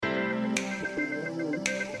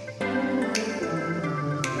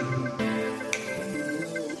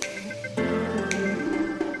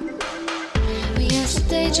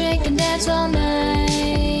we drink and dance all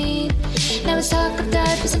night. Now let's talk of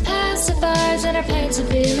diapers and pacifiers and our paints are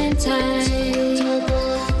feeling tight.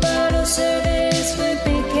 Bottle service with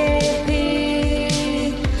BKP.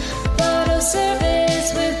 Bottle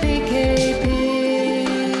service with BKP.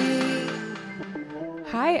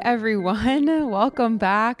 Hi everyone, welcome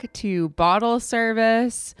back to Bottle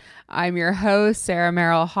Service. I'm your host, Sarah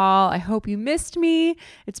Merrill Hall. I hope you missed me.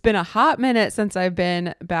 It's been a hot minute since I've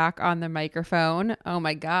been back on the microphone. Oh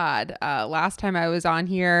my God. Last time I was on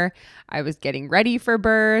here, I was getting ready for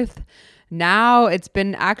birth. Now it's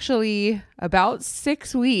been actually about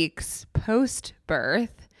 6 weeks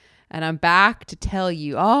post-birth, and I'm back to tell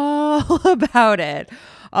you all about it.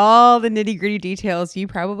 All the nitty-gritty details you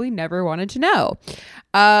probably never wanted to know.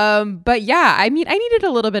 But yeah, I mean, I needed a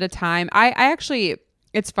little bit of time. I actually...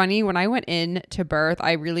 It's funny, when I went in to birth,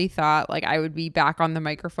 I really thought like I would be back on the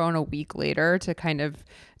microphone a week later to kind of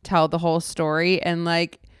tell the whole story. And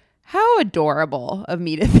like, how adorable of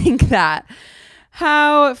me to think that.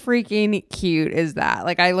 How freaking cute is that?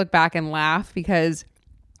 Like, I look back and laugh because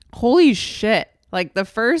holy shit, like the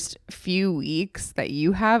first few weeks that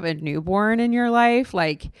you have a newborn in your life,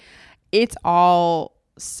 like it's all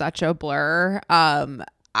such a blur.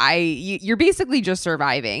 You're basically just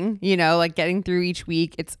surviving, you know, like getting through each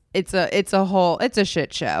week. It's a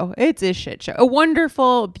shit show. It's a shit show, a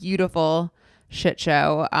wonderful, beautiful shit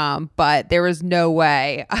show. But there was no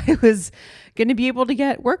way I was going to be able to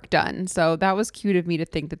get work done. So that was cute of me to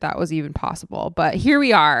think that that was even possible. But here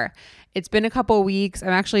we are. It's been a couple of weeks.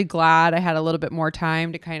 I'm actually glad I had a little bit more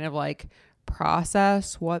time to kind of like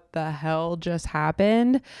process what the hell just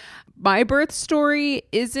happened. My birth story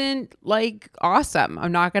isn't like awesome.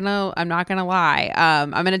 I'm not gonna lie. I'm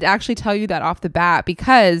gonna actually tell you that off the bat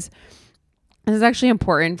because this is actually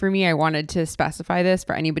important for me. I wanted to specify this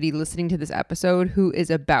for anybody listening to this episode who is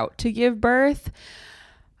about to give birth.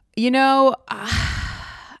 You know,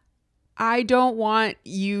 I don't want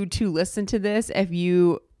you to listen to this if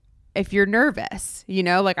you're nervous, you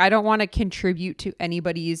know, like I don't want to contribute to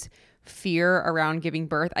anybody's fear around giving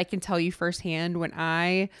birth. I can tell you firsthand, when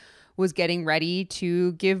I was getting ready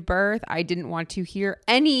to give birth, I didn't want to hear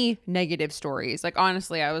any negative stories. Like,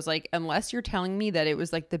 honestly, I was like, unless you're telling me that it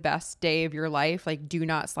was like the best day of your life, like do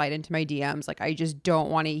not slide into my DMs. Like, I just don't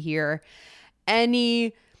want to hear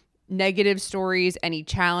any negative stories, any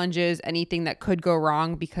challenges, anything that could go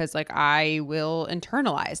wrong, because like I will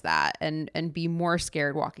internalize that and be more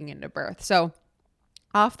scared walking into birth. So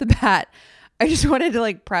off the bat, I just wanted to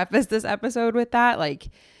like preface this episode with that. Like,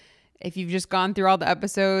 if you've just gone through all the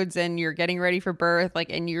episodes and you're getting ready for birth,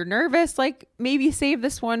 like, and you're nervous, like maybe save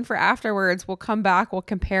this one for afterwards. We'll come back. We'll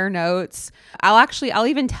compare notes. I'll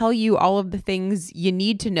even tell you all of the things you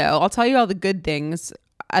need to know. I'll tell you all the good things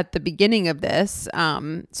at the beginning of this,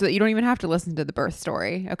 so that you don't even have to listen to the birth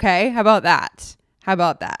story. Okay. How about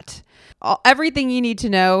that? Everything you need to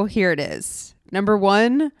know. Here it is. Number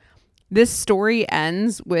one, this story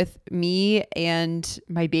ends with me and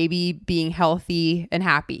my baby being healthy and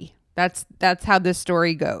happy. That's how this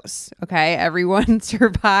story goes. Okay. Everyone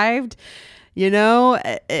survived, you know,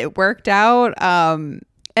 it worked out.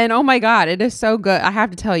 And oh my God, it is so good. I have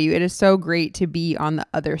to tell you, it is so great to be on the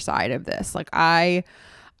other side of this. Like I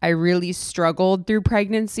really struggled through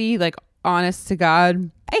pregnancy. Like, honest to God,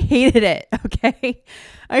 I hated it. Okay.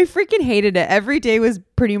 I freaking hated it. Every day was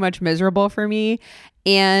pretty much miserable for me.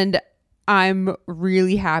 And I'm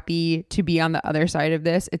really happy to be on the other side of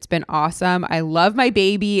this. It's been awesome. I love my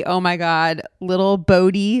baby. Oh my God. Little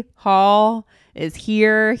Bodie Hall is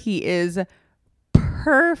here. He is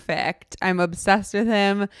perfect. I'm obsessed with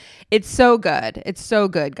him. It's so good. It's so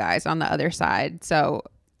good, guys, on the other side. So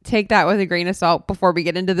take that with a grain of salt before we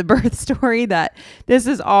get into the birth story, that this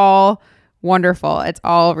is all wonderful. It's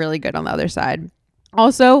all really good on the other side.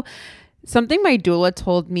 Also, something my doula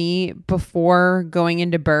told me before going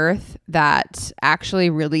into birth that actually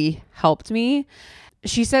really helped me.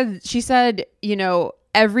 She said, you know,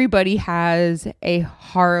 everybody has a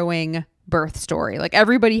harrowing birth story. Like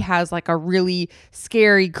everybody has like a really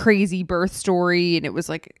scary, crazy birth story. And it was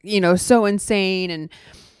like, you know, so insane.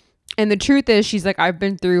 And the truth is, she's like, I've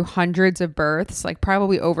been through hundreds of births, like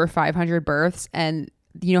probably over 500 births. And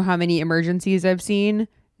you know how many emergencies I've seen?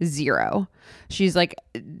 0. She's like,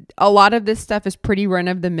 a lot of this stuff is pretty run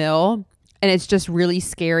of the mill, and it's just really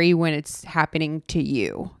scary when it's happening to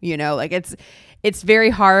you, you know, like it's very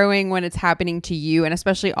harrowing when it's happening to you. And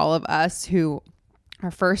especially all of us who are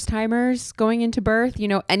first timers going into birth, you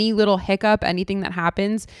know, any little hiccup, anything that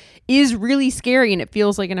happens is really scary and it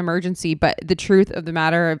feels like an emergency. But the truth of the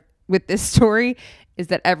matter with this story is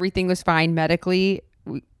that everything was fine medically.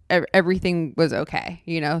 everything was okay,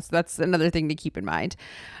 you know? So that's another thing to keep in mind.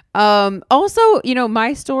 Also, you know,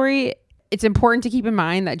 my story, it's important to keep in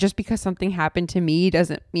mind that just because something happened to me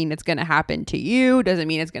doesn't mean it's going to happen to you, doesn't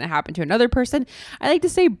mean it's going to happen to another person. I like to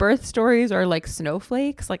say birth stories are like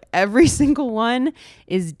snowflakes, like every single one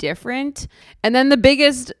is different. And then the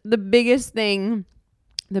biggest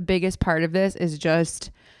part of this is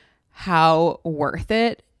just how worth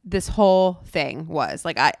it this whole thing was.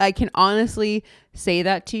 Like I can honestly say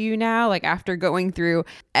that to you now, like after going through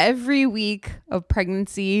every week of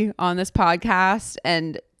pregnancy on this podcast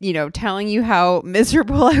and, you know, telling you how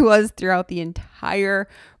miserable I was throughout the entire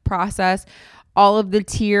process, all of the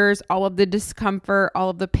tears, all of the discomfort, all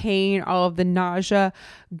of the pain, all of the nausea,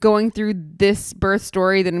 going through this birth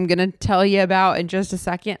story that I'm going to tell you about in just a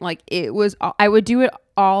second. Like it was, I would do it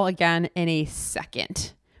all again in a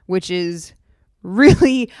second, which is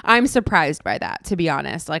really, I'm surprised by that, to be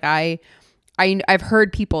honest. Like I've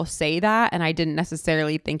heard people say that and I didn't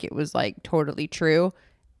necessarily think it was like totally true.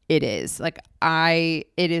 It is like, it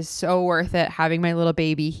is so worth it. Having my little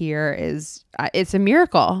baby here is, it's a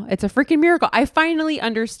miracle. It's a freaking miracle. I finally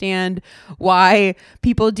understand why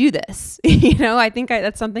people do this. You know, I think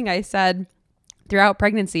that's something I said throughout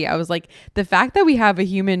pregnancy. I was like, the fact that we have a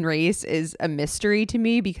human race is a mystery to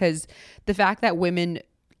me, because the fact that women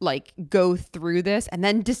like go through this and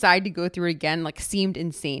then decide to go through it again, like seemed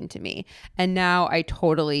insane to me. And now I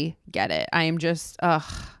totally get it. I am just,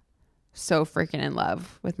 so freaking in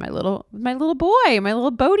love with my little boy, my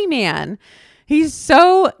little Bodie man. He's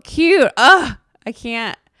so cute. I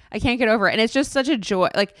can't get over it. And it's just such a joy.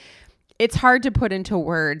 Like it's hard to put into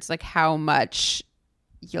words, like how much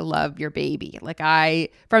you love your baby. Like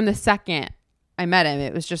from the second I met him,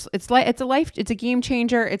 it was just, it's a game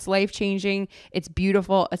changer. It's life changing. It's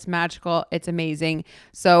beautiful. It's magical. It's amazing.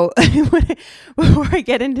 So before I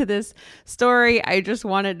get into this story, I just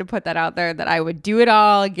wanted to put that out there that I would do it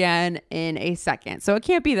all again in a second. So it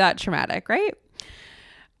can't be that traumatic, right?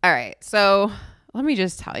 All right. So let me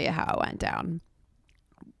just tell you how it went down.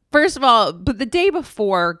 First of all, but the day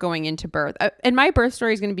before going into birth, and my birth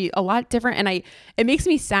story is going to be a lot different. And it makes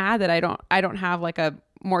me sad that I don't have like a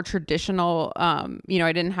more traditional, you know,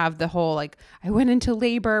 I didn't have the whole, like I went into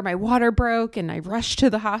labor, my water broke and I rushed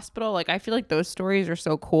to the hospital. Like I feel like those stories are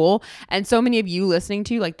so cool. And so many of you listening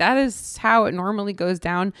to, like, that is how it normally goes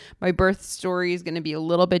down. My birth story is going to be a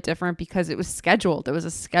little bit different because it was scheduled. It was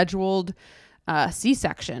a scheduled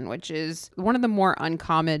C-section, which is one of the more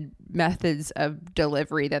uncommon methods of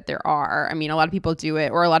delivery that there are. I mean, a lot of people do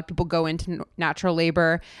it, or a lot of people go into natural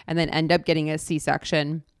labor and then end up getting a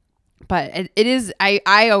C-section. But it is,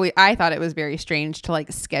 I thought it was very strange to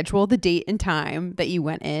like schedule the date and time that you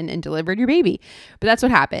went in and delivered your baby. But that's what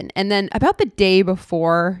happened. And then about the day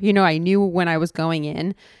before, you know, I knew when I was going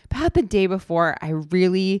in, about the day before,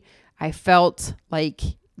 I felt like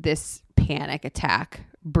this panic attack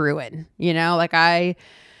brewing, you know, like I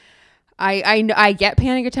get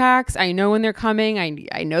panic attacks. I know when they're coming.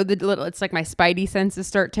 I know it's like my spidey senses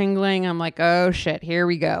start tingling. I'm like, oh shit, here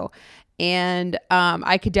we go. And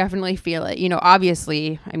I could definitely feel it. You know,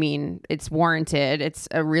 obviously, I mean, it's warranted. It's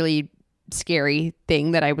a really scary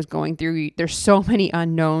thing that I was going through. There's so many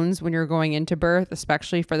unknowns when you're going into birth,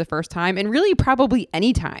 especially for the first time, and really probably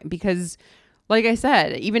any time, because like I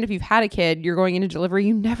said, even if you've had a kid, you're going into delivery,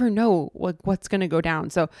 you never know what's going to go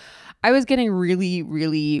down. So I was getting really,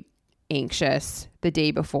 really anxious the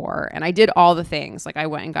day before, and I did all the things. Like I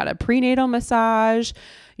went and got a prenatal massage.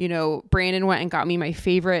 You know, Brandon went and got me my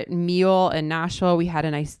favorite meal in Nashville. We had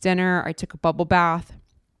a nice dinner. I took a bubble bath,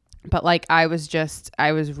 but like I was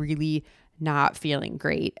really not feeling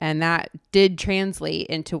great. And that did translate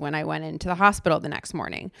into when I went into the hospital the next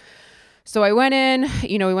morning. So I went in,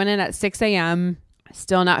 you know, we went in at 6 a.m.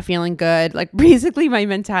 Still not feeling good. Like basically my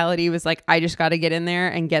mentality was like, I just got to get in there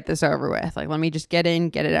and get this over with. Like, let me just get in,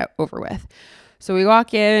 get it out, over with. So we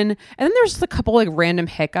walk in, and then there's just a couple like random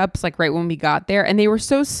hiccups, like right when we got there, and they were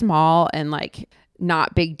so small and like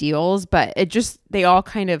not big deals, but they all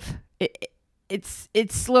kind of,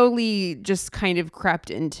 it slowly just kind of crept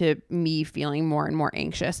into me feeling more and more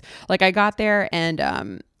anxious. Like I got there,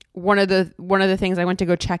 and one of the things, I went to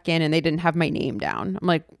go check in and they didn't have my name down. I'm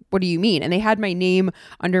like, what do you mean? And they had my name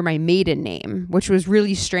under my maiden name, which was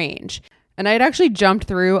really strange. And I had actually jumped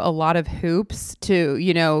through a lot of hoops to,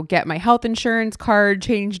 you know, get my health insurance card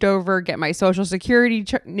changed over, get my social security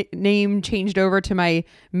name changed over to my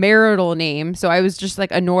marital name. So I was just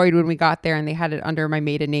like annoyed when we got there and they had it under my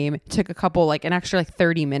maiden name. It took an extra like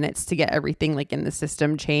 30 minutes to get everything like in the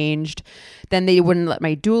system changed. Then they wouldn't let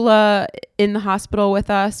my doula in the hospital with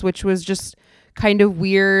us, which was just kind of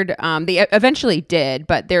weird. They eventually did,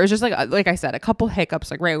 but there was just like I said, a couple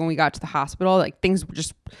hiccups, like right when we got to the hospital, like things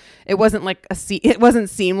just, it wasn't like it wasn't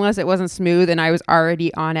seamless. It wasn't smooth. And I was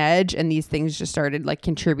already on edge, and these things just started like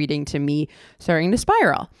contributing to me starting to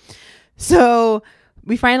spiral. So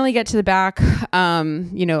we finally get to the back,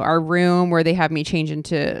 our room where they have me change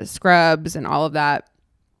into scrubs and all of that.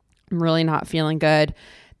 I'm really not feeling good.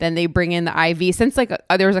 Then they bring in the IV. Since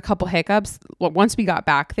there was a couple hiccups, once we got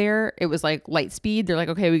back there, it was like light speed. They're like,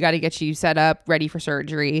 okay, we got to get you set up, ready for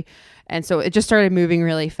surgery. And so it just started moving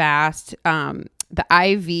really fast. The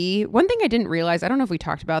IV, one thing I didn't realize, I don't know if we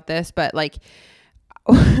talked about this, but like,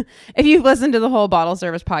 if you've listened to the whole bottle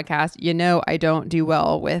service podcast, I don't do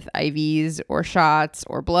well with IVs or shots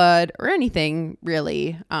or blood or anything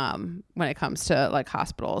really when it comes to like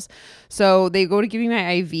hospitals. So they go to give me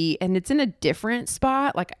my IV, and it's in a different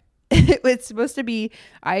spot. Like it's supposed to be,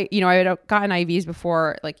 I had gotten IVs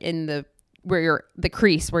before, like in the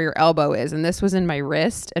crease where your elbow is, and this was in my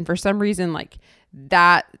wrist. And for some reason, like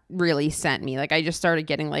that really sent me, like I just started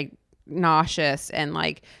getting like nauseous and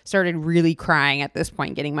like started really crying at this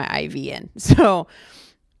point getting my IV in. So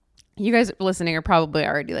you guys listening are probably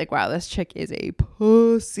already like, wow, this chick is a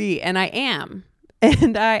pussy. And I am.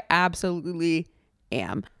 And I absolutely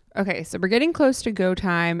am. Okay, so we're getting close to go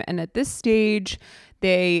time. And at this stage,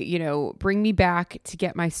 they, bring me back to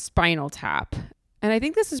get my spinal tap. And I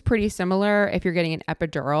think this is pretty similar if you're getting an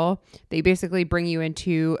epidural. They basically bring you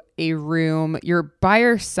into a room. You're by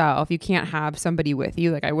yourself. You can't have somebody with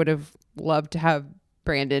you. Like I would have loved to have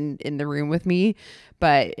Brandon in the room with me,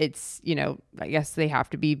 but it's, I guess they have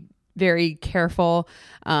to be very careful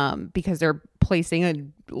because they're placing a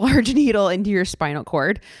large needle into your spinal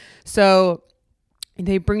cord. So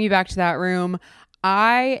they bring you back to that room.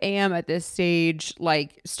 I am at this stage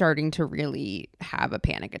like starting to really have a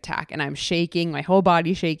panic attack, and I'm shaking, my whole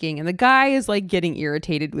body shaking, and the guy is like getting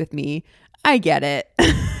irritated with me. I get it,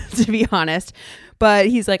 to be honest, but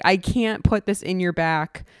he's like, I can't put this in your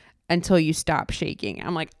back until you stop shaking.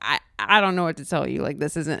 I'm like, I don't know what to tell you. Like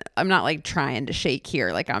I'm not like trying to shake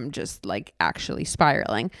here. Like I'm just like actually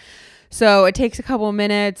spiraling. So it takes a couple of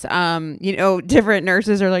minutes. Different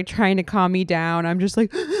nurses are like trying to calm me down. I'm just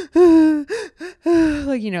like,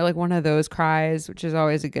 like one of those cries, which is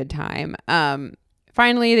always a good time.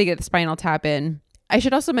 Finally, they get the spinal tap in. I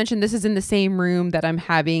should also mention this is in the same room that I'm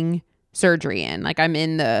having surgery in. Like I'm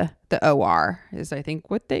in the OR is I think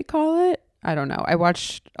what they call it. I don't know. I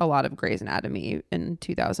watched a lot of Grey's Anatomy in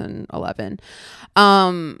 2011.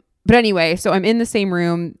 But anyway, so I'm in the same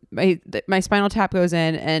room. My spinal tap goes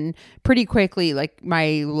in, and pretty quickly, like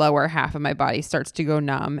my lower half of my body starts to go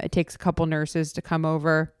numb. It takes a couple nurses to come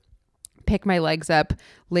over, pick my legs up,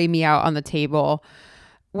 lay me out on the table.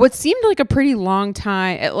 What seemed like a pretty long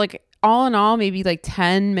time, like all in all, maybe like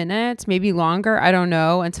 10 minutes, maybe longer. I don't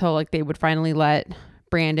know, until like they would finally let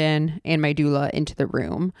Brandon and my doula into the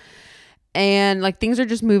room. And like things are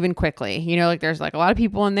just moving quickly, like there's like a lot of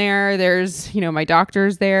people in there. There's, my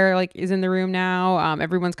doctor's there, like is in the room now.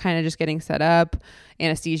 Everyone's kind of just getting set up.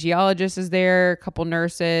 Anesthesiologist is there, a couple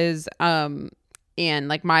nurses. And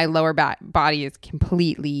like my lower body is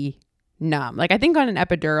completely numb. Like I think on an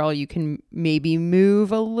epidural, you can maybe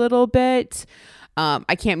move a little bit.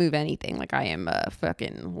 I can't move anything. Like I am a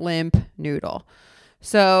fucking limp noodle.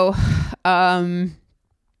 So,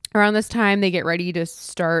 around this time, they get ready to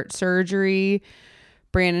start surgery.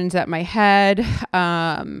 Brandon's at my head.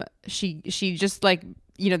 She just like,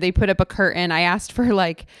 they put up a curtain. I asked for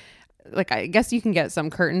like I guess you can get some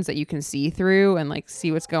curtains that you can see through and like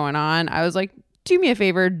see what's going on. I was like, do me a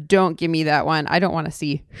favor, don't give me that one. I don't want to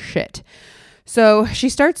see shit. So she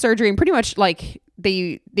starts surgery, and pretty much like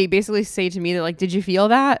they basically say to me, they're like, did you feel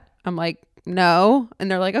that? I'm like, no.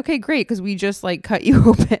 And they're like, okay, great, because we just like cut you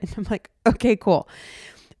open. I'm like, okay, cool.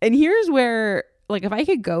 And here's where, like, if I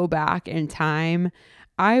could go back in time,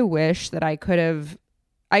 I wish that I could have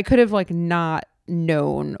like not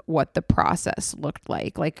known what the process looked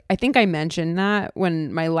like. Like, I think I mentioned that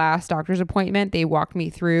when my last doctor's appointment, they walked me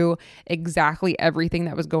through exactly everything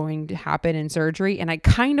that was going to happen in surgery. And I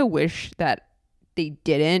kind of wish that they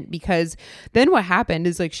didn't, because then what happened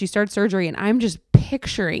is like she starts surgery and I'm just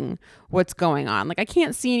picturing what's going on. Like I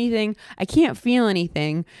can't see anything, I can't feel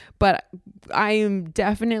anything, but I am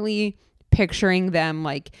definitely picturing them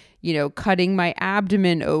like, cutting my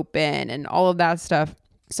abdomen open and all of that stuff.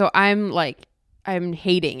 So I'm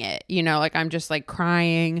hating it, like I'm just like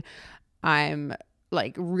crying. I'm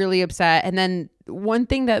like really upset. And then one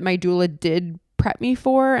thing that my doula did prep me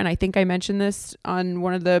for, and I think I mentioned this on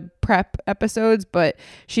one of the prep episodes, but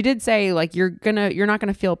she did say like you're not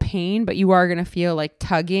gonna feel pain, but you are gonna feel like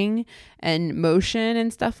tugging and motion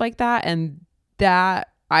and stuff like that. And that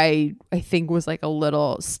I think was like a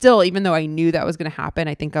little still, even though I knew that was going to happen,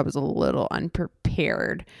 I think I was a little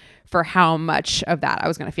unprepared for how much of that I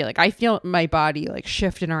was going to feel. Like I feel my body like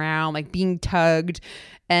shifting around, like being tugged,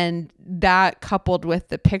 and that coupled with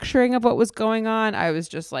the picturing of what was going on, I was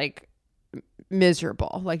just like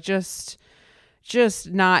miserable, like just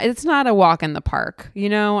not, it's not a walk in the park, you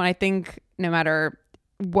know? And I think no matter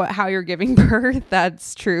how you're giving birth,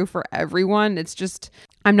 that's true for everyone. It's just,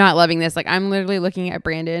 I'm not loving this. Like I'm literally looking at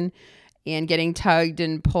Brandon and getting tugged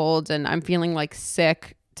and pulled, and I'm feeling like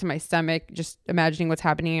sick to my stomach, just imagining what's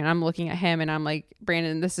happening. And I'm looking at him and I'm like,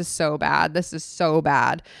 Brandon, this is so bad. This is so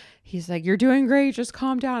bad. He's like, you're doing great. Just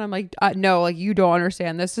calm down. I'm like, no, like you don't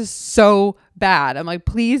understand. This is so bad. I'm like,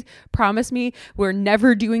 please promise me we're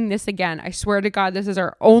never doing this again. I swear to God, this is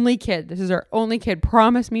our only kid. This is our only kid.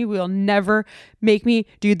 Promise me we'll never make me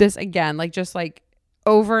do this again. Like just like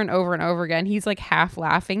over and over and over again. He's like half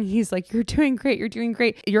laughing. He's like, you're doing great. You're doing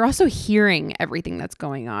great. You're also hearing everything that's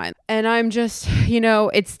going on. And I'm just,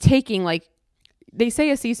 it's taking like, they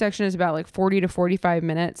say a C-section is about like 40 to 45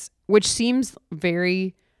 minutes, which seems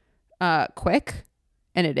very quick,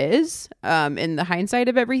 and it is in the hindsight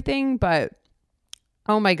of everything, but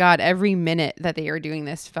oh my God, every minute that they are doing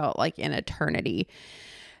this felt like an eternity.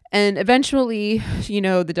 And eventually,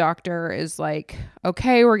 the doctor is like,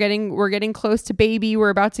 okay, we're getting close to baby. We're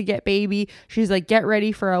about to get baby. She's like, get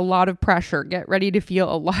ready for a lot of pressure. Get ready to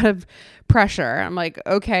feel a lot of pressure. I'm like,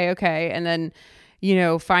 okay. And then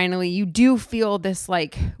finally you do feel this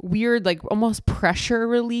like weird, like almost pressure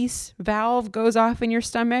release valve goes off in your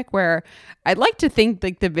stomach, where I'd like to think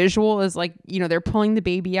like the visual is like, they're pulling the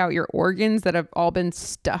baby out. Your organs that have all been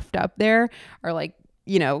stuffed up there are like,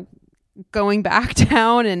 going back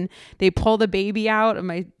down, and they pull the baby out of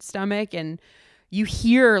my stomach, and you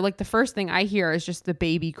hear like the first thing I hear is just the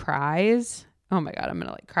baby cries. Oh my God, I'm going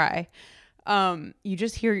to like cry. You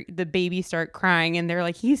just hear the baby start crying, and they're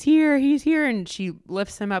like, he's here. And she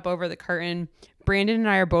lifts him up over the curtain. Brandon and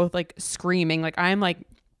I are both like screaming. Like, I'm like,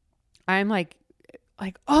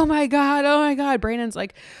 oh my God. Brandon's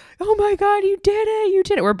like, oh my God, you did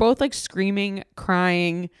it. We're both like screaming,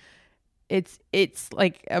 crying. It's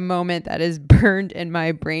like a moment that is burned in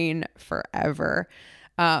my brain forever.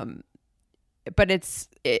 But it's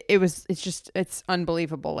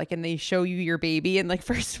unbelievable. Like, and they show you your baby, and like,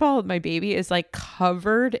 first of all, my baby is like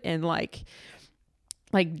covered in like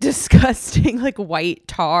disgusting, like white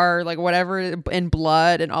tar, like whatever, and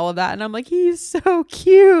blood and all of that. And I'm like, he's so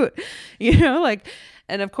cute, like,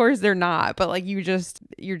 and of course they're not, but like, you're just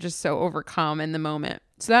so overcome in the moment.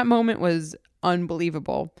 So that moment was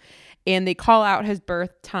unbelievable. And they call out his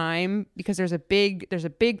birth time because there's a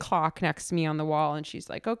big clock next to me on the wall. And she's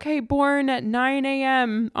like, okay, born at 9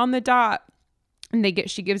 a.m. on the dot. And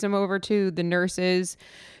she gives him over to the nurses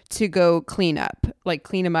to go clean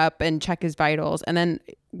him up and check his vitals. And then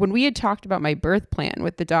when we had talked about my birth plan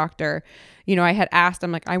with the doctor, I had asked,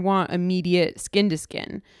 I'm like, I want immediate skin to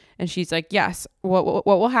skin. And she's like, yes, what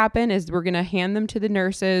will happen is we're going to hand them to the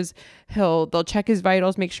nurses. They'll check his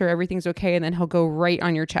vitals, make sure everything's okay. And then he'll go right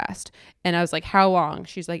on your chest. And I was like, how long?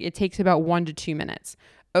 She's like, it takes about 1 to 2 minutes.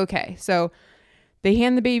 Okay. So they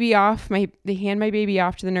hand the baby off. They hand my baby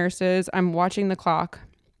off to the nurses. I'm watching the clock.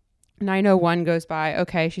 9:01 goes by.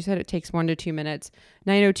 Okay. She said it takes 1 to 2 minutes.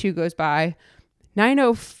 9:02 goes by.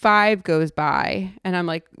 9:05 goes by. And I'm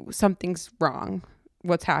like, something's wrong.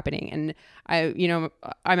 What's happening? And I'm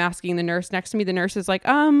asking the nurse next to me. The nurse is like,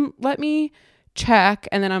 let me check.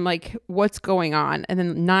 And then I'm like, what's going on? And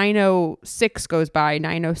then 9:06 goes by,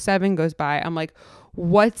 9:07 goes by. I'm like,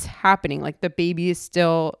 what's happening? Like, the baby is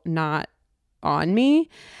still not on me.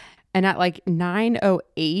 And at like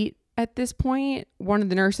 9:08 at this point, one of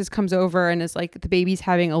the nurses comes over and is like, the baby's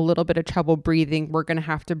having a little bit of trouble breathing. We're going to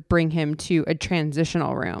have to bring him to a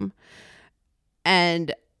transitional room.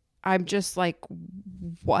 And I'm just like,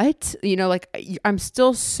 what? Like, I'm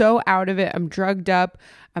still so out of it. I'm drugged up.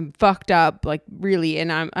 I'm fucked up, like, really.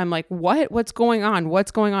 And I'm like, what's going on?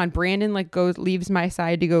 What's going on? Brandon like leaves my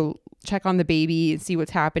side to go check on the baby and see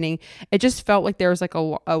what's happening. It just felt like there was like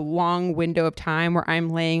a long window of time where I'm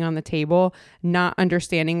laying on the table, not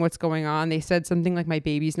understanding what's going on. They said something like, my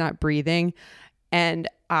baby's not breathing. And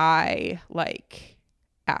I like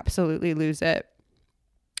absolutely lose it.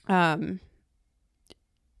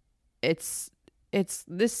 It's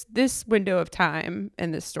this window of time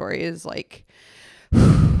in this story is like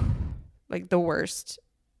like the worst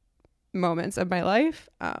moments of my life.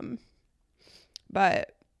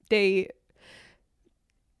 But they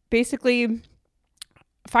basically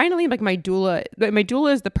finally, like, my doula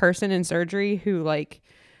is the person in surgery who like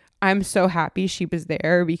I'm so happy she was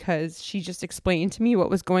there because she just explained to me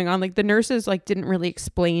what was going on. Like the nurses like didn't really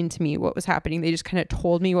explain to me what was happening. They just kind of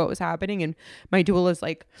told me what was happening. And my doula is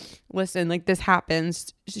like, listen, like this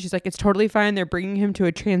happens. She's like, it's totally fine. They're bringing him to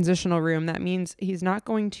a transitional room. That means he's not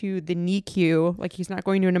going to the NICU. Like he's not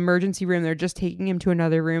going to an emergency room. They're just taking him to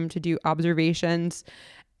another room to do observations.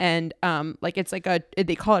 And like it's like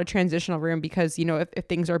they call it a transitional room because, you know, if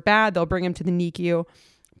things are bad, they'll bring him to the NICU.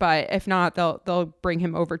 But if not, they'll bring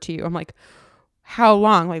him over to you. I'm like, how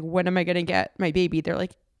long? Like, when am I going to get my baby? They're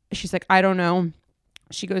like, she's like, I don't know.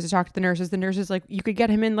 She goes to talk to the nurses. The nurse is like, you could get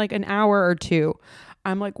him in like an hour or two.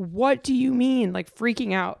 I'm like, what do you mean? Like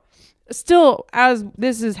freaking out. Still, as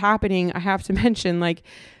this is happening, I have to mention, like,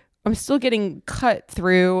 I'm still getting cut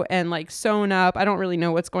through and like sewn up. I don't really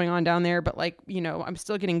know what's going on down there, but like, you know, I'm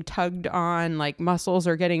still getting tugged on, like muscles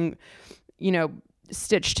are getting, you know,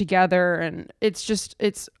 stitched together, and it's just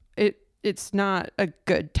it's not a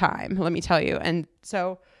good time, let me tell you. And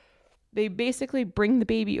so they basically bring the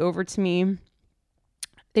baby over to me.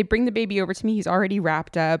 He's already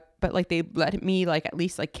wrapped up, but like they let me like at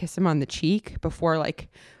least like kiss him on the cheek before like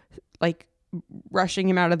rushing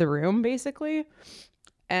him out of the room basically.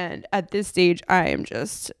 And at this stage I am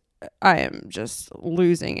just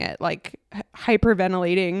losing it, like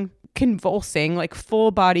hyperventilating, convulsing, like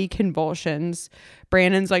full body convulsions.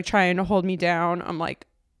 Brandon's like trying to hold me down. I'm like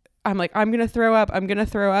I'm gonna throw up.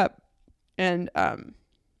 And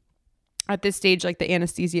at this stage, like the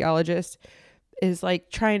anesthesiologist is like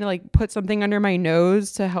trying to like put something under my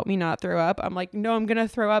nose to help me not throw up. I'm like, no, I'm gonna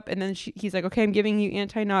throw up. And then he's like, okay, I'm giving you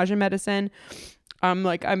anti-nausea medicine. I'm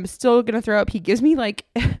like, I'm still gonna throw up. He gives me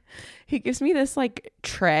this like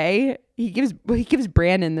tray. He gives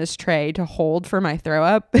Brandon this tray to hold for my throw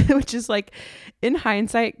up, which is like, in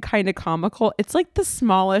hindsight, kind of comical. It's like the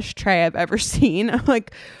smallest tray I've ever seen. I'm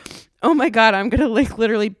like, oh my God, I'm gonna like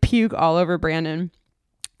literally puke all over Brandon.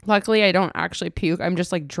 Luckily, I don't actually puke. I'm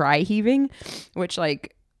just like dry heaving, which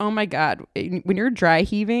like, oh my God, when you're dry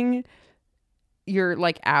heaving, your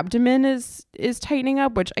like abdomen is tightening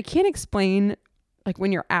up, which I can't explain. Like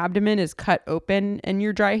when your abdomen is cut open and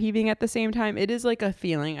you're dry heaving at the same time, it is like a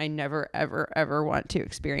feeling I never, ever, ever want to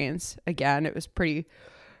experience again. It was pretty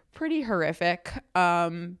horrific.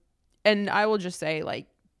 And I will just say like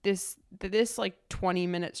this like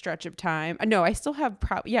 20-minute stretch of time. No, I still have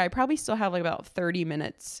I probably still have like about 30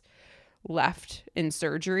 minutes left in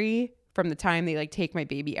surgery from the time they like take my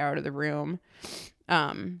baby out of the room.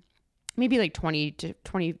 Maybe like 20 to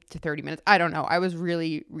 30 minutes. I don't know. I was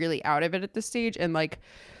really, really out of it at this stage. And like,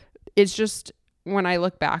 it's just, when I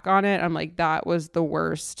look back on it, I'm like, that was the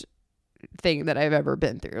worst thing that I've ever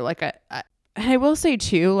been through. Like I will say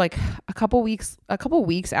too, like a couple weeks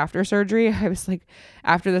after surgery, I was like,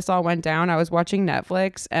 after this all went down, I was watching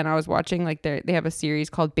Netflix and I was watching like they have a series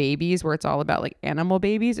called Babies where it's all about like animal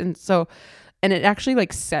babies. And it actually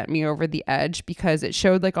like set me over the edge because it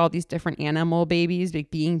showed like all these different animal babies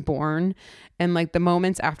like being born, and like the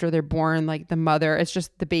moments after they're born, like the mother, it's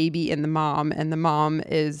just the baby and the mom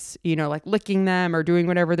is, you know, like licking them or doing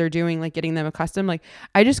whatever they're doing, like getting them accustomed. Like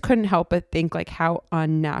I just couldn't help but think like how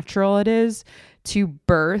unnatural it is to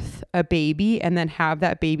birth a baby and then have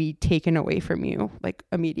that baby taken away from you like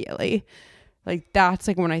immediately. Like that's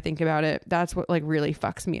like when I think about it, that's what like really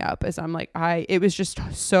fucks me up, is I'm like, it was just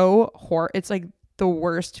so it's like the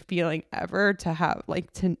worst feeling ever to have,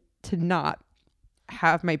 like to not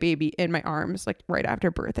have my baby in my arms like right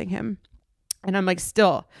after birthing him. And I'm like,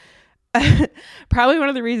 still probably one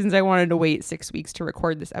of the reasons I wanted to wait 6 weeks to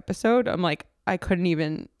record this episode. I'm like, I couldn't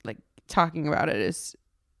even, like, talking about it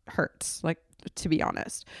hurts, like, to be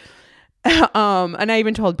honest. And I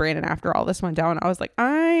even told Brandon after all this went down, I was like,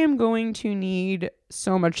 I am going to need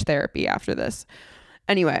so much therapy after this.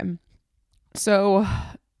 Anyway, so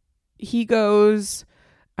he goes,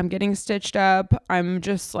 I'm getting stitched up. I'm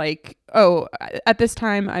just like, at this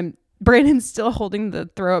time, Brandon's still holding the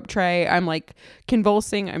throw up tray. I'm like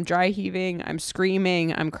convulsing. I'm dry heaving. I'm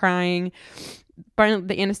screaming. I'm crying. Finally,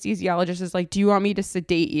 the anesthesiologist is like, do you want me to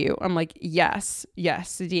sedate you? I'm like, yes,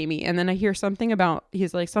 sedate me. And then I hear something about,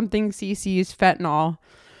 he's like, something CC's fentanyl.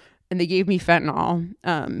 And they gave me fentanyl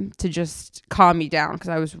to just calm me down because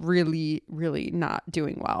I was really, really not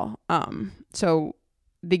doing well. So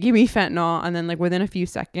they gave me fentanyl, and then like within a few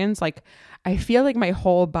seconds, like I feel like my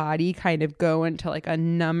whole body kind of go into like a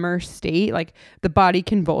number state, like the body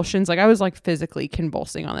convulsions. Like I was like physically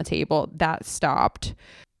convulsing on the table. That stopped.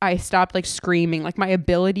 I stopped like screaming, like my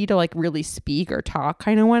ability to like really speak or talk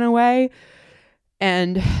kind of went away.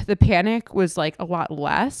 And the panic was like a lot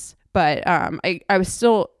less, but I was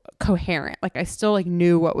still coherent. Like I still like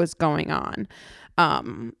knew what was going on.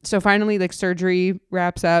 So finally, like, surgery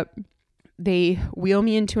wraps up. They wheel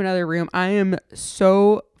me into another room. I am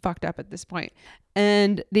so fucked up at this point.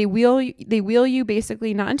 And they wheel you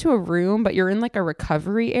basically not into a room, but you're in like a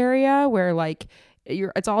recovery area where like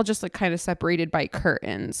it's all just like kind of separated by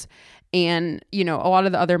curtains. And, you know, a lot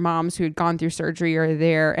of the other moms who had gone through surgery are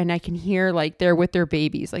there, and I can hear like they're with their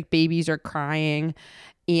babies, like babies are crying,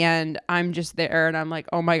 and I'm just there and I'm like,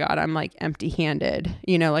 oh my God, I'm like empty handed,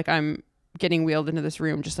 you know, like I'm getting wheeled into this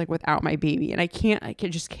room just like without my baby. And I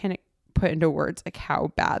just can't put into words like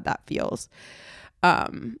how bad that feels.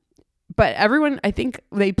 But everyone, I think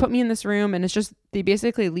they put me in this room, and it's just, they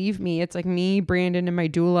basically leave me. It's like me, Brandon, and my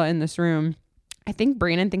doula in this room. I think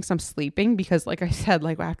Brandon thinks I'm sleeping because, like I said,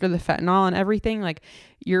 like after the fentanyl and everything, like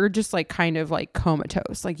you're just like kind of like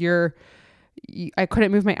comatose. Like I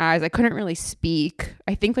couldn't move my eyes. I couldn't really speak.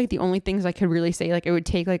 I think like the only things I could really say, like it would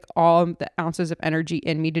take like all the ounces of energy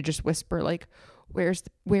in me to just whisper like, where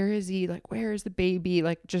is he? Like, where is the baby?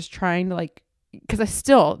 Like just trying to like, because I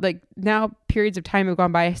still like, now periods of time have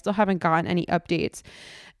gone by, I still haven't gotten any updates.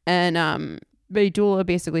 And my doula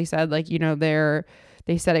basically said like, you know,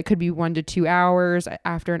 they said it could be 1 to 2 hours.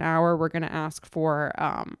 After an hour, we're going to ask for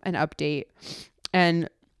an update. And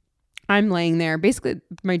I'm laying there. Basically,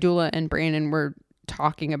 my doula and Brandon were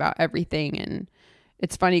talking about everything. And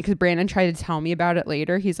it's funny because Brandon tried to tell me about it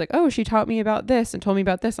later. He's like, oh, she taught me about this and told me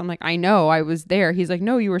about this. I'm like, I know, I was there. He's like,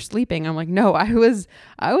 no, you were sleeping. I'm like, no, I was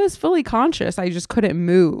fully conscious. I just couldn't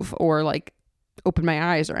move or like open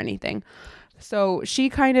my eyes or anything. So she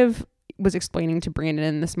kind of was explaining to Brandon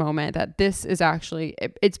in this moment that this is actually,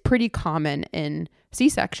 it's pretty common in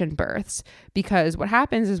C-section births, because what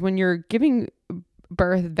happens is when you're giving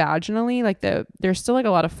birth vaginally, like there's still like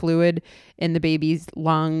a lot of fluid in the baby's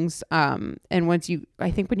lungs, and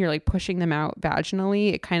I think when you're like pushing them out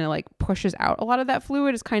vaginally, it kind of like pushes out a lot of that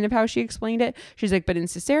fluid, is kind of how she explained it. She's like, but in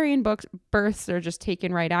cesarean births, they're just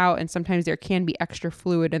taken right out, and sometimes there can be extra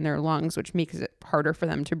fluid in their lungs, which makes it harder for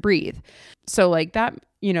them to breathe. So like that,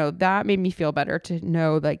 you know, that made me feel better to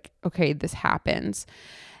know like, okay, this happens.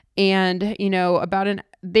 And, you know,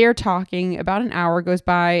 they're talking, about an hour goes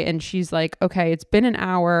by, and she's like, okay, it's been an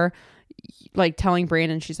hour, like telling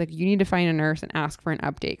Brandon, she's like, you need to find a nurse and ask for an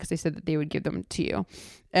update, because they said that they would give them to you.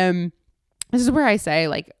 This is where I say,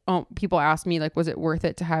 like, people ask me, like, was it worth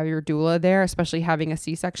it to have your doula there, especially having a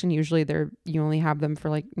C-section? Usually you only have them for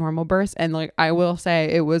like normal births. And like, I will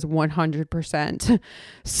say it was 100%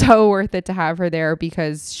 so worth it to have her there,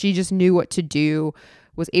 because she just knew what to do,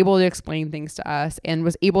 was able to explain things to us, and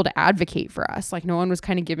was able to advocate for us. Like no one was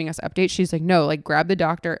kind of giving us updates. She's like, no, like grab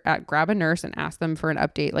a nurse and ask them for an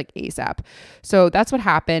update like ASAP. So that's what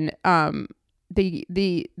happened.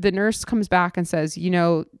 The nurse comes back and says, you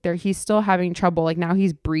know, he's still having trouble. Like now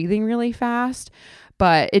he's breathing really fast,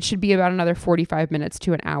 but it should be about another 45 minutes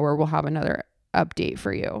to an hour. We'll have another update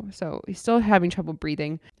for you. So he's still having trouble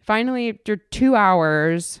breathing. Finally, after 2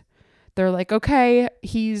 hours, they're like, okay,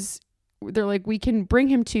 they're like, we can bring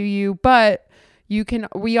him to you, but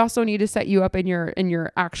we also need to set you up in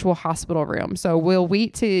your actual hospital room. So we'll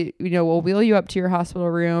wait to, you know, we'll wheel you up to your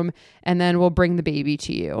hospital room, and then we'll bring the baby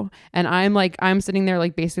to you. And I'm sitting there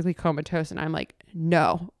like basically comatose, and I'm like,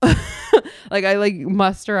 no. Like I like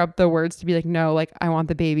muster up the words to be like, no, like I want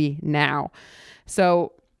the baby now.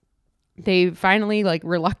 So they finally, like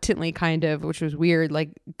reluctantly kind of, which was weird, like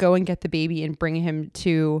go and get the baby and bring him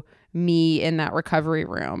to me in that recovery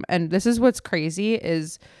room. And this is what's crazy,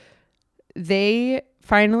 is they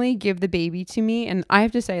finally give the baby to me, and I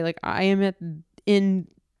have to say, like, I am in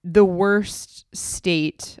the worst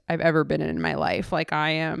state I've ever been in my life. Like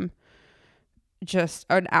I am just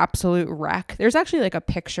an absolute wreck. There's actually like a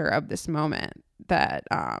picture of this moment that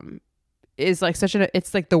is like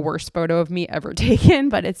it's like the worst photo of me ever taken,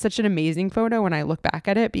 but it's such an amazing photo when I look back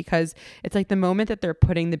at it, because it's like the moment that they're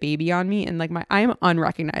putting the baby on me, and like I'm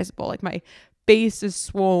unrecognizable. Like my face is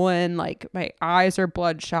swollen, like my eyes are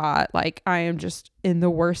bloodshot, like I am just in the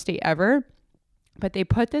worst state ever. But they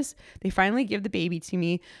finally give the baby to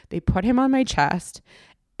me. They put him on my chest,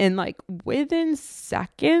 and like within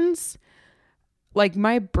seconds, like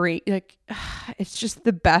my brain, like it's just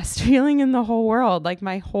the best feeling in the whole world. Like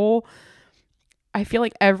I feel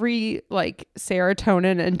like every like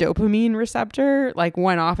serotonin and dopamine receptor like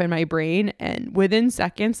went off in my brain, and within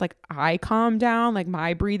seconds, like I calmed down, like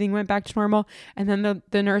my breathing went back to normal. And then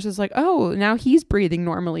the nurse is like, oh, now he's breathing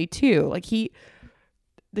normally too. Like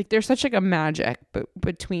there's such like a magic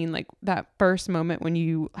between like that first moment when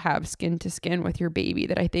you have skin to skin with your baby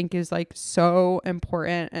that I think is like so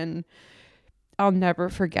important, and I'll never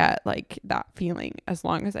forget like that feeling as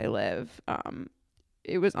long as I live.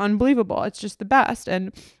 It was unbelievable. It's just the best.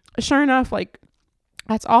 And sure enough, like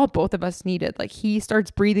That's all both of us needed. Like he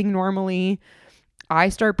starts breathing normally. I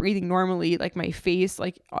start breathing normally. Like my face,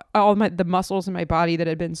 like all the muscles in my body that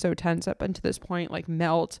had been so tense up until this point, like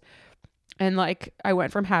melt. And like I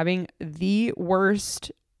went from having the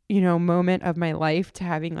worst, moment of my life to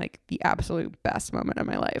having like the absolute best moment of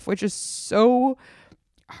my life, which is so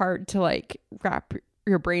hard to like wrap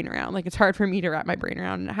your brain around. Like it's hard for me to wrap my brain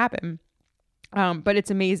around, and it happened. But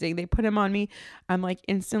it's amazing. They put him on me. I'm like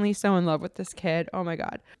instantly so in love with this kid. Oh my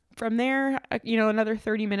God. From there, another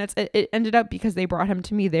 30 minutes, it ended up, because they brought him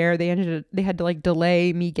to me there, they had to like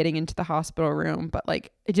delay me getting into the hospital room, but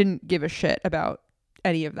like it didn't give a shit about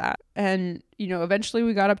any of that. And, eventually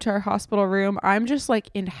we got up to our hospital room. I'm just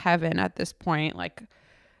like in heaven at this point. Like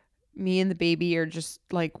me and the baby are just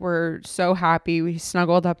like, we're so happy. We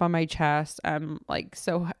snuggled up on my chest. I'm like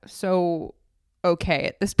so okay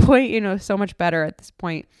at this point, so much better at this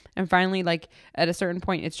point. And finally, like at a certain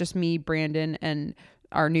point, it's just me, Brandon, and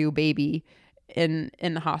our new baby in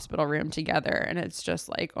the hospital room together. And it's just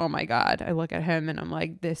like, oh my God. I look at him and I'm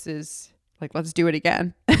like, this is like, let's do it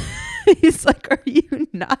again. He's like, are you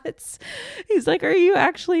nuts? He's like, are you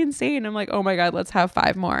actually insane? I'm like, oh my God, let's have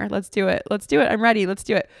 5 more. Let's do it. I'm ready. Let's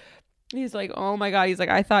do it. He's like, oh my God. He's like,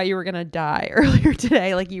 I thought you were going to die earlier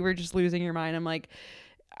today. Like you were just losing your mind. I'm like,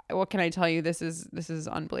 what can I tell you? This is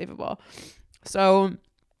unbelievable. So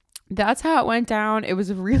that's how it went down. It was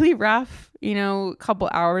a really rough, couple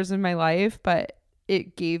hours of my life, but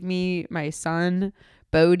it gave me my son,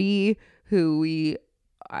 Bodhi, who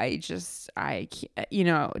to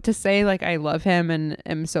say like I love him and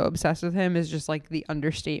am so obsessed with him is just like the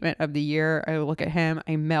understatement of the year. I look at him,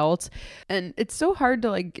 I melt, and it's so hard to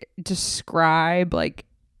like describe like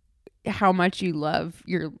how much you love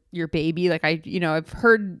your baby. Like I've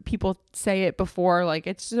heard people say it before, like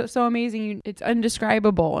it's so amazing, it's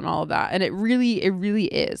indescribable and all of that, and it really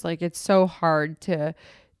is. Like it's so hard to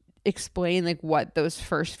explain like what those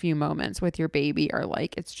first few moments with your baby are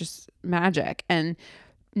like. It's just magic. And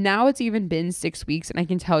now it's even been 6 weeks, and I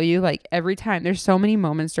can tell you, like every time, there's so many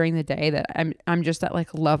moments during the day that I'm just at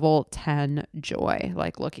like level 10 joy,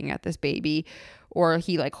 like looking at this baby, or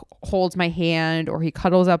he like holds my hand, or he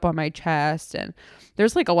cuddles up on my chest. And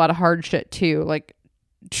there's like a lot of hard shit too. Like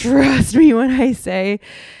trust me when I say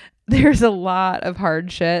there's a lot of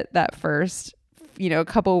hard shit that first,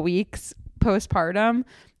 couple weeks postpartum.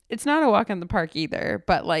 It's not a walk in the park either,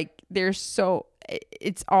 but like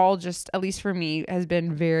it's all just, at least for me, has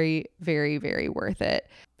been very, very, very worth it.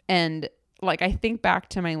 And like, I think back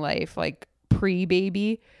to my life, like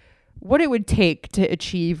pre-baby, what it would take to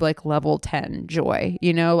achieve like level 10 joy,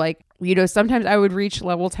 sometimes I would reach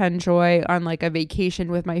level 10 joy on like a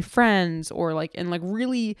vacation with my friends, or like in like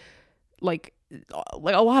really like a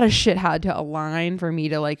lot of shit had to align for me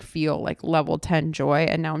to like feel like level 10 joy.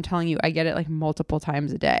 And now I'm telling you, I get it like multiple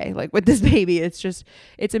times a day. Like with this baby, it's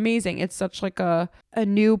amazing. It's such like a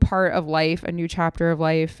new part of life, a new chapter of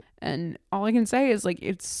life. And all I can say is like,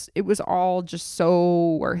 it was all just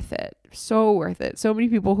so worth it. So worth it. So many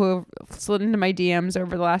people who have slid into my DMs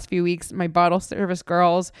over the last few weeks, my bottle service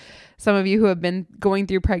girls, some of you who have been going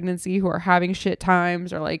through pregnancy, who are having shit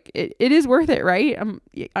times, are like, it is worth it, right?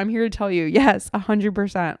 I'm here to tell you, yes,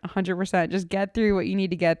 100%. Just get through what you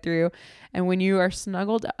need to get through. And when you are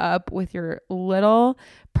snuggled up with your little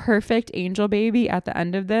perfect angel baby at the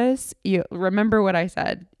end of this, you remember what I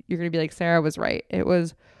said. You're going to be like, Sarah was right. It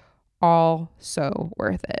was all so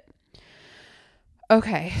worth it.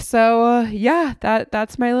 Okay, so yeah,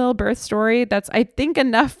 that's my little birth story. That's, I think,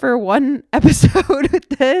 enough for one episode with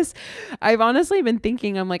this. I've honestly been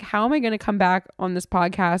thinking, I'm like, how am I going to come back on this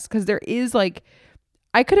podcast? Because there is like,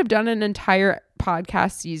 I could have done an entire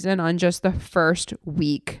podcast season on just the first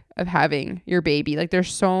week of having your baby. Like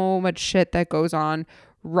there's so much shit that goes on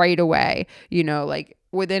right away, like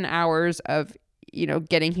within hours of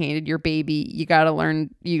getting handed your baby, you gotta learn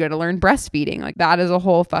breastfeeding. Like that is a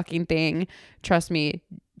whole fucking thing. Trust me,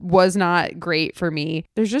 was not great for me.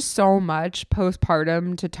 There's just so much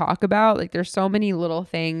postpartum to talk about. Like there's so many little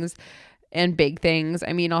things and big things.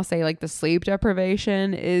 I mean, I'll say like the sleep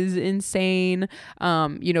deprivation is insane.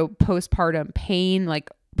 Postpartum pain, like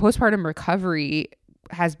postpartum recovery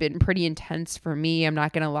has been pretty intense for me. I'm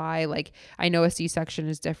not going to lie. Like I know a C-section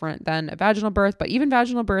is different than a vaginal birth, but even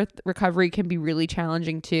vaginal birth recovery can be really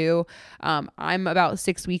challenging too. I'm about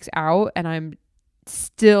 6 weeks out and I'm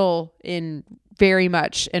still very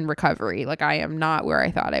much in recovery. Like I am not where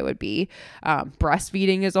I thought I would be.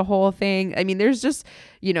 Breastfeeding is a whole thing. I mean, there's just,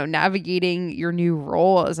 navigating your new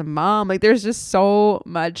role as a mom. Like there's just so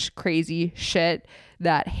much crazy shit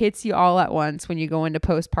that hits you all at once when you go into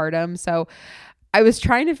postpartum. So I was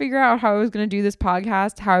trying to figure out how I was going to do this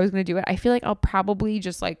podcast, how I was going to do it. I feel like I'll probably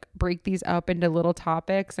just like break these up into little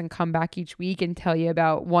topics and come back each week and tell you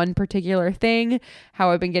about one particular thing,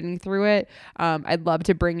 how I've been getting through it. I'd love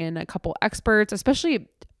to bring in a couple experts, especially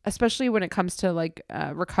when it comes to like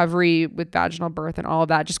recovery with vaginal birth and all of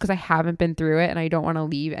that, just because I haven't been through it and I don't want to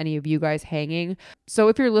leave any of you guys hanging. So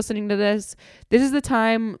if you're listening to this is the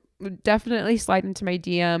time. Definitely slide into my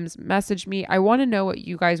DMs, message me. I want to know what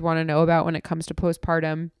you guys want to know about when it comes to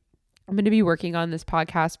postpartum. I'm going to be working on this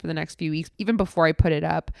podcast for the next few weeks, even before I put it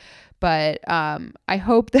up. But I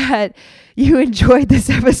hope that you enjoyed this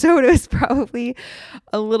episode. It was probably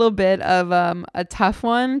a little bit of a tough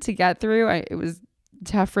one to get through. It was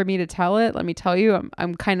tough for me to tell it. Let me tell you,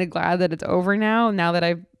 I'm kind of glad that it's over now. Now that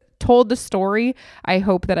I've told the story, I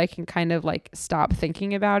hope that I can kind of like stop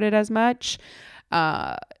thinking about it as much.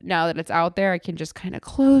 Now that it's out there, I can just kind of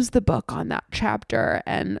close the book on that chapter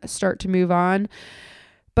and start to move on.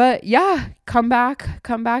 But yeah, come back,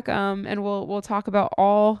 and we'll talk about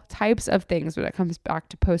all types of things when it comes back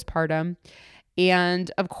to postpartum.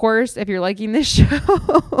 And of course, if you're liking this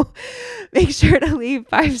show, make sure to leave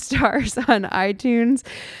 5 stars on iTunes.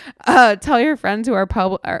 Tell your friends who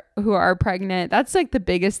are pregnant. That's like the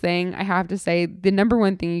biggest thing, I have to say. The number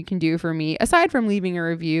one thing you can do for me, aside from leaving a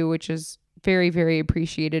review, which is very, very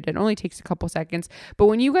appreciated. It only takes a couple seconds. But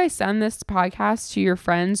when you guys send this podcast to your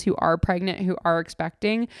friends who are pregnant, who are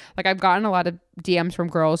expecting, like I've gotten a lot of DMs from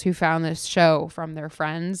girls who found this show from their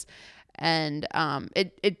friends. And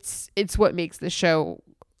it's what makes the show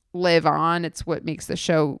live on. It's what makes the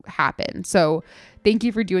show happen. So thank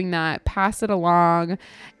you for doing that. Pass it along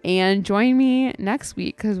and join me next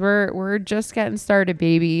week, because we're just getting started,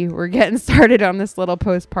 baby. We're getting started on this little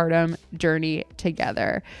postpartum journey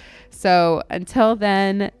together. So until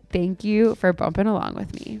then, thank you for bumping along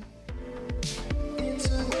with me.